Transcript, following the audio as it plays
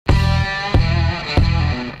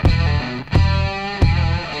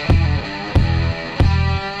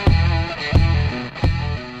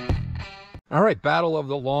All right, battle of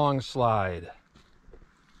the long slide.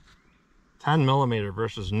 10mm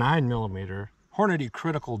versus 9mm Hornady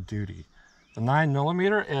critical duty. The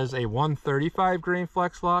 9mm is a 135 grain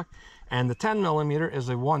flex lock, and the 10mm is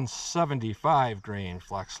a 175 grain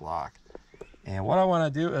flex lock. And what I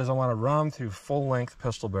want to do is I want to run through full length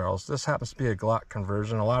pistol barrels. This happens to be a Glock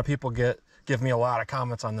conversion. A lot of people give me a lot of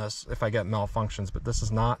comments on this if I get malfunctions, but this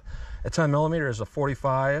is not. A 10mm is a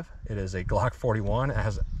 45. It is a Glock 41. It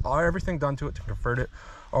has everything done to it to convert it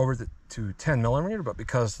over to 10mm, but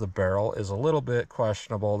because the barrel is a little bit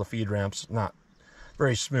questionable, the feed ramp's not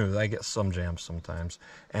very smooth. I get some jams sometimes.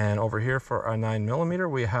 And over here for our 9mm,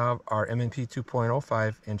 we have our M&P 2.0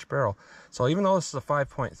 5-inch barrel. So even though this is a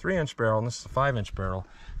 5.3-inch barrel and this is a 5-inch barrel,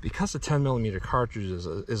 because the 10mm cartridge is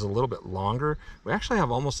a little bit longer, we actually have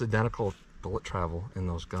almost identical bullet travel in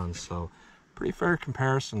those guns. So pretty fair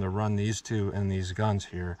comparison to run these two in these guns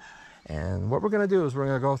here. And what we're going to do is we're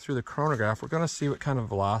going to go through the chronograph. We're going to see what kind of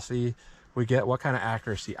velocity we get, what kind of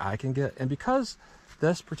accuracy I can get. And because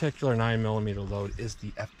this particular 9mm load is the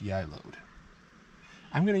FBI load,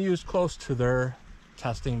 I'm going to use close to their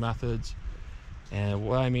testing methods. And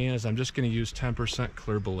what I mean is I'm just going to use 10%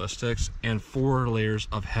 clear ballistics and 4 layers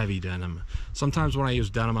of heavy denim. Sometimes when I use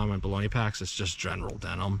denim on my baloney packs, it's just general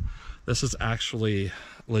denim. This is actually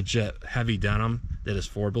legit heavy denim that is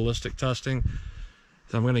for ballistic testing.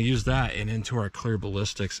 So I'm going to use that and into our clear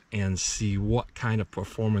ballistics and see what kind of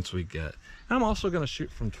performance we get. And I'm also going to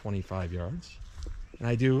shoot from 25 yards. And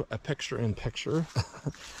I do a picture-in-picture.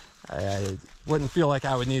 I wouldn't feel like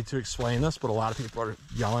I would need to explain this, but a lot of people are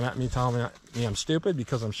yelling at me, telling me I'm stupid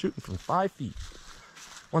because I'm shooting from 5 feet.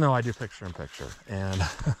 Well, no, I do picture-in-picture. And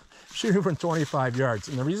shooting from 25 yards.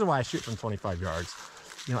 And the reason why I shoot from 25 yards,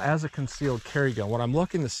 you know, as a concealed carry gun, what I'm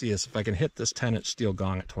looking to see is if I can hit this 10-inch steel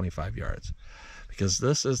gong at 25 yards. Because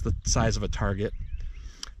this is the size of a target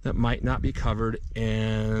that might not be covered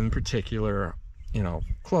in particular, you know,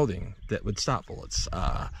 clothing that would stop bullets.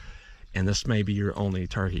 And this may be your only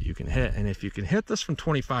target you can hit. And if you can hit this from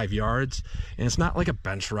 25 yards, and it's not like a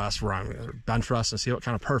bench rest where I'm going to bench rest and see what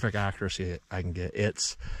kind of perfect accuracy I can get.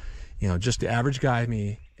 It's, you know, just the average guy,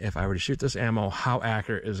 me, if I were to shoot this ammo, how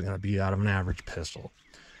accurate is it going to be out of an average pistol?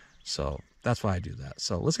 So that's why I do that.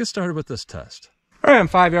 So let's get started with this test. All right, I'm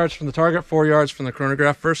 5 yards from the target, 4 yards from the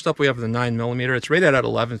chronograph. First up, we have the 9mm. It's rated at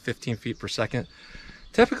 11-15 feet per second.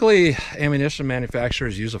 Typically, ammunition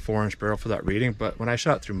manufacturers use a 4-inch barrel for that reading, but when I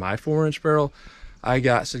shot through my 4-inch barrel, I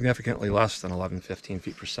got significantly less than 11-15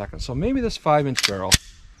 feet per second. So maybe this 5-inch barrel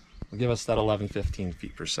will give us that 11-15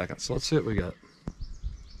 feet per second. So let's see what we got.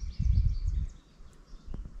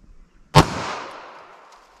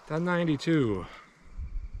 .92.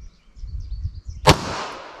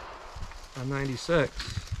 96,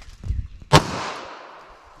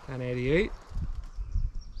 1088,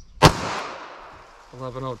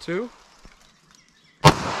 1102,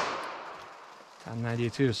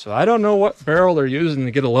 1092. So I don't know what barrel they're using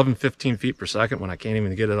to get 11-15 feet per second when I can't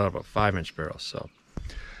even get it out of a 5-inch barrel. So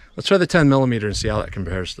let's try the 10mm and see how that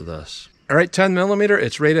compares to this. All right, 10mm,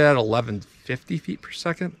 it's rated at 1150 feet per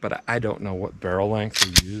second, but I don't know what barrel length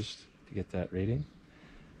they used to get that rating.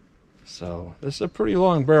 So this is a pretty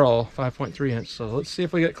long barrel, 5.3 inch. So let's see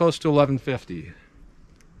if we get close to 1150.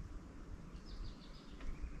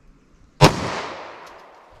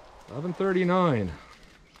 1139.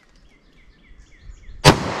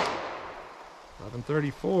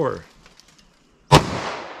 1134.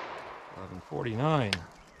 1149.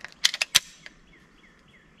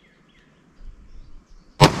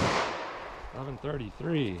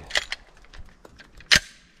 1133.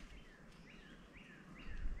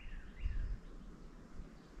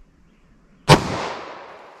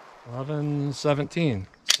 1117.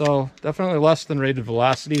 So definitely less than rated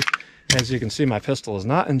velocity. As you can see, my pistol is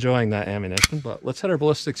not enjoying that ammunition, but let's hit our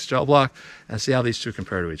ballistics gel block and see how these two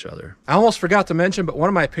compare to each other. I almost forgot to mention, but one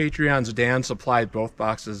of my Patreons, Dan, supplied both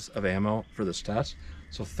boxes of ammo for this test.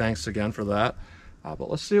 So thanks again for that. But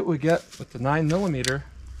let's see what we get with the 9mm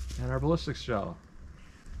and our ballistics gel.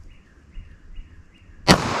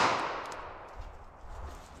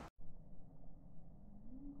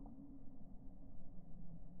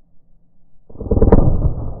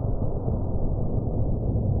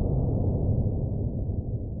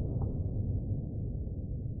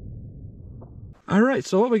 All right,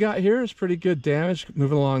 so what we got here is pretty good damage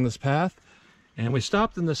moving along this path. And we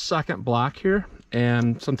stopped in the second block here,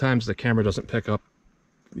 and sometimes the camera doesn't pick up,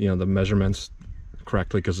 you know, the measurements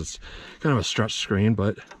correctly because it's kind of a stretched screen.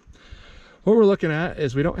 But what we're looking at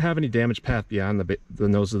is we don't have any damage path beyond the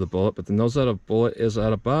nose of the bullet, but the nose of the bullet is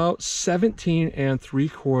at about 17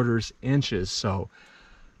 3/4 inches. So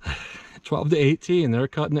 12 to 18. They're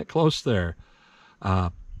cutting it close there.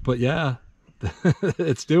 But yeah,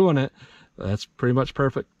 it's doing it. That's pretty much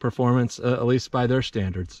perfect performance, at least by their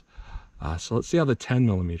standards. So let's see how the 10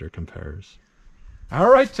 millimeter compares. All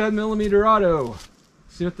right, 10 millimeter auto.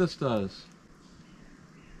 See what this does.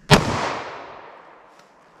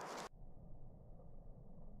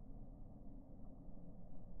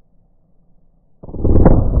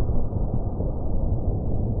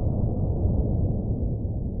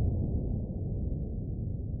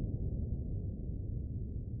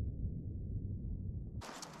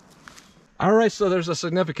 All right, so there's a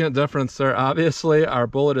significant difference there. Obviously, our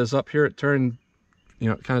bullet is up here. It turned,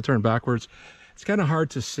 kind of turned backwards. It's kind of hard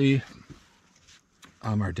to see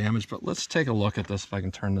our damage, but let's take a look at this if I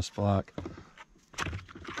can turn this block.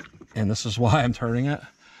 And this is why I'm turning it.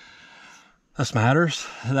 This matters.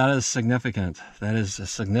 That is significant. That is a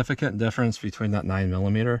significant difference between that 9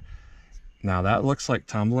 millimeter. Now that looks like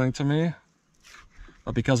tumbling to me,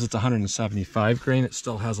 but because it's 175 grain, it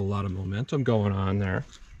still has a lot of momentum going on there.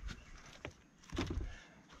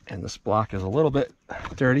 And this block is a little bit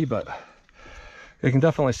dirty, but you can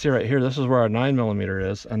definitely see right here, this is where our 9 millimeter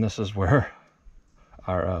is, and this is where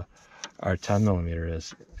our 10 millimeter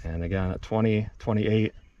is. And again, at 28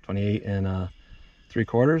 and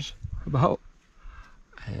 3/4 about.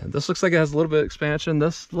 And this looks like it has a little bit of expansion.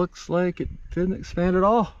 This looks like it didn't expand at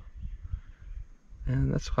all.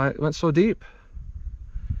 And that's why it went so deep.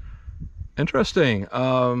 Interesting.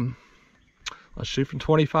 Let's shoot from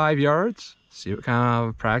 25 yards. See what kind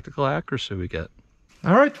of practical accuracy we get.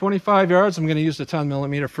 All right, 25 yards. I'm going to use the 10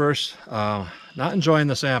 millimeter first. Not enjoying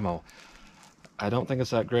this ammo. I don't think it's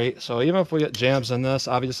that great. So even if we get jams in this,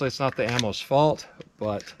 obviously it's not the ammo's fault,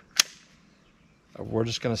 but we're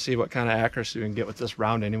just going to see what kind of accuracy we can get with this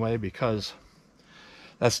round anyway, because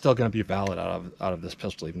that's still going to be valid out of this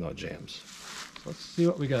pistol, even though it jams. So let's see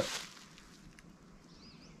what we got.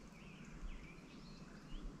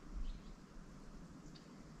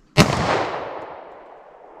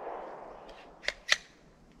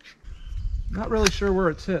 Not really sure where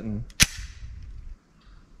it's hitting.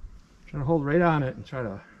 Trying to hold right on it and try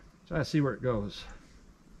to see where it goes.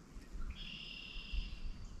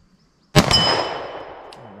 I'm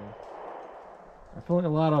feeling a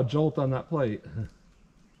lot of jolt on that plate.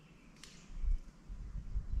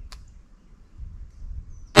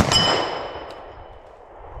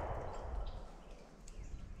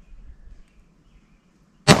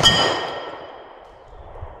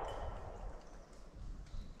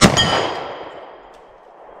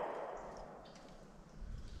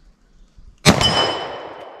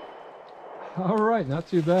 All right, not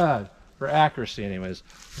too bad for accuracy anyways.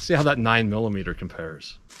 Let's see how that 9 millimeter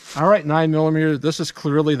compares. All right, 9 millimeter, this is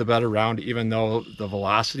clearly the better round, even though the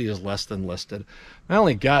velocity is less than listed. My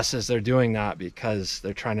only guess is they're doing that because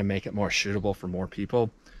they're trying to make it more shootable for more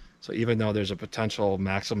people. So even though there's a potential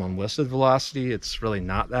maximum listed velocity, it's really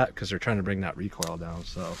not that, because they're trying to bring that recoil down.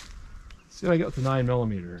 So let's see what I get with the 9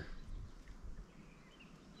 millimeter.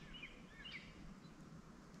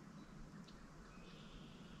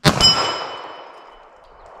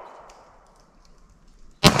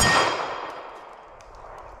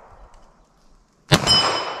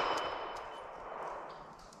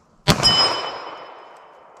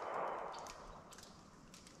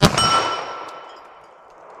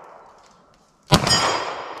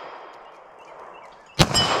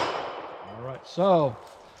 So,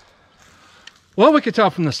 what we could tell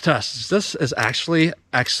from this test is this is actually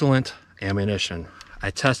excellent ammunition. I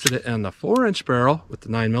tested it in the 4-inch barrel with the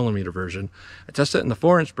 9 millimeter version. I tested it in the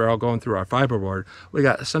 4-inch barrel going through our fiberboard. We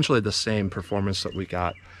got essentially the same performance that we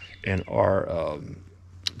got in our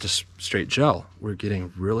just straight gel. We're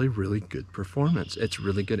getting really, really good performance. It's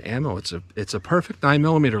really good ammo. It's a perfect 9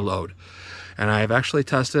 millimeter load. And I've actually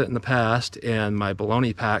tested it in the past in my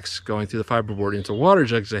baloney packs going through the fiberboard into water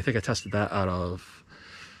jugs. I think I tested that out of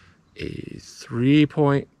a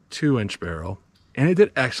 3.2-inch barrel. And it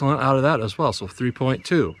did excellent out of that as well. So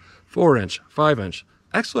 3.2, 4-inch, 5-inch,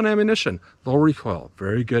 excellent ammunition, low recoil,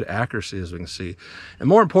 very good accuracy as we can see. And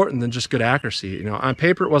more important than just good accuracy, on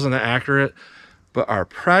paper it wasn't that accurate, but our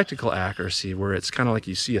practical accuracy, where it's kind of like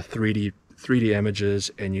you see a 3D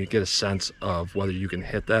images and you get a sense of whether you can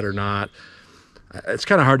hit that or not. It's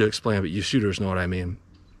kind of hard to explain, but you shooters know what I mean.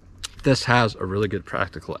 This has a really good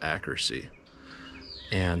practical accuracy.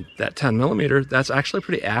 And that 10 millimeter, that's actually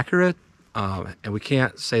pretty accurate. And we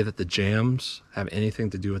can't say that the jams have anything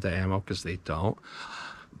to do with the ammo, because they don't.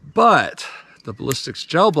 But the Ballistics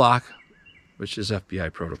gel block, which is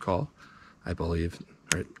FBI protocol, I believe,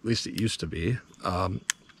 or at least it used to be, we're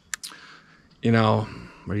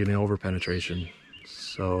getting over penetration.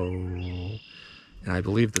 So And I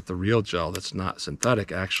believe that the real gel that's not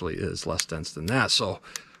synthetic actually is less dense than that. So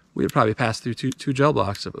we would probably pass through two gel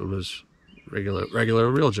blocks if it was regular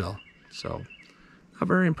real gel. So not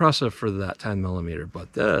very impressive for that 10 millimeter,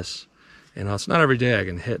 but this, you know, it's not every day I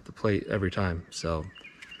can hit the plate every time. So,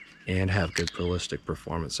 and have good ballistic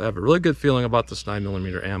performance. I have a really good feeling about this 9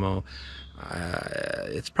 millimeter ammo.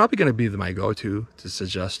 It's probably going to be my go-to to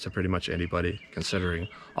suggest to pretty much anybody, considering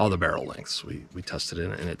all the barrel lengths. We tested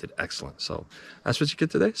it and it did excellent. So that's what you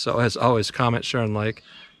get today. So as always, comment, share, and like,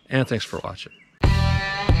 and thanks for watching.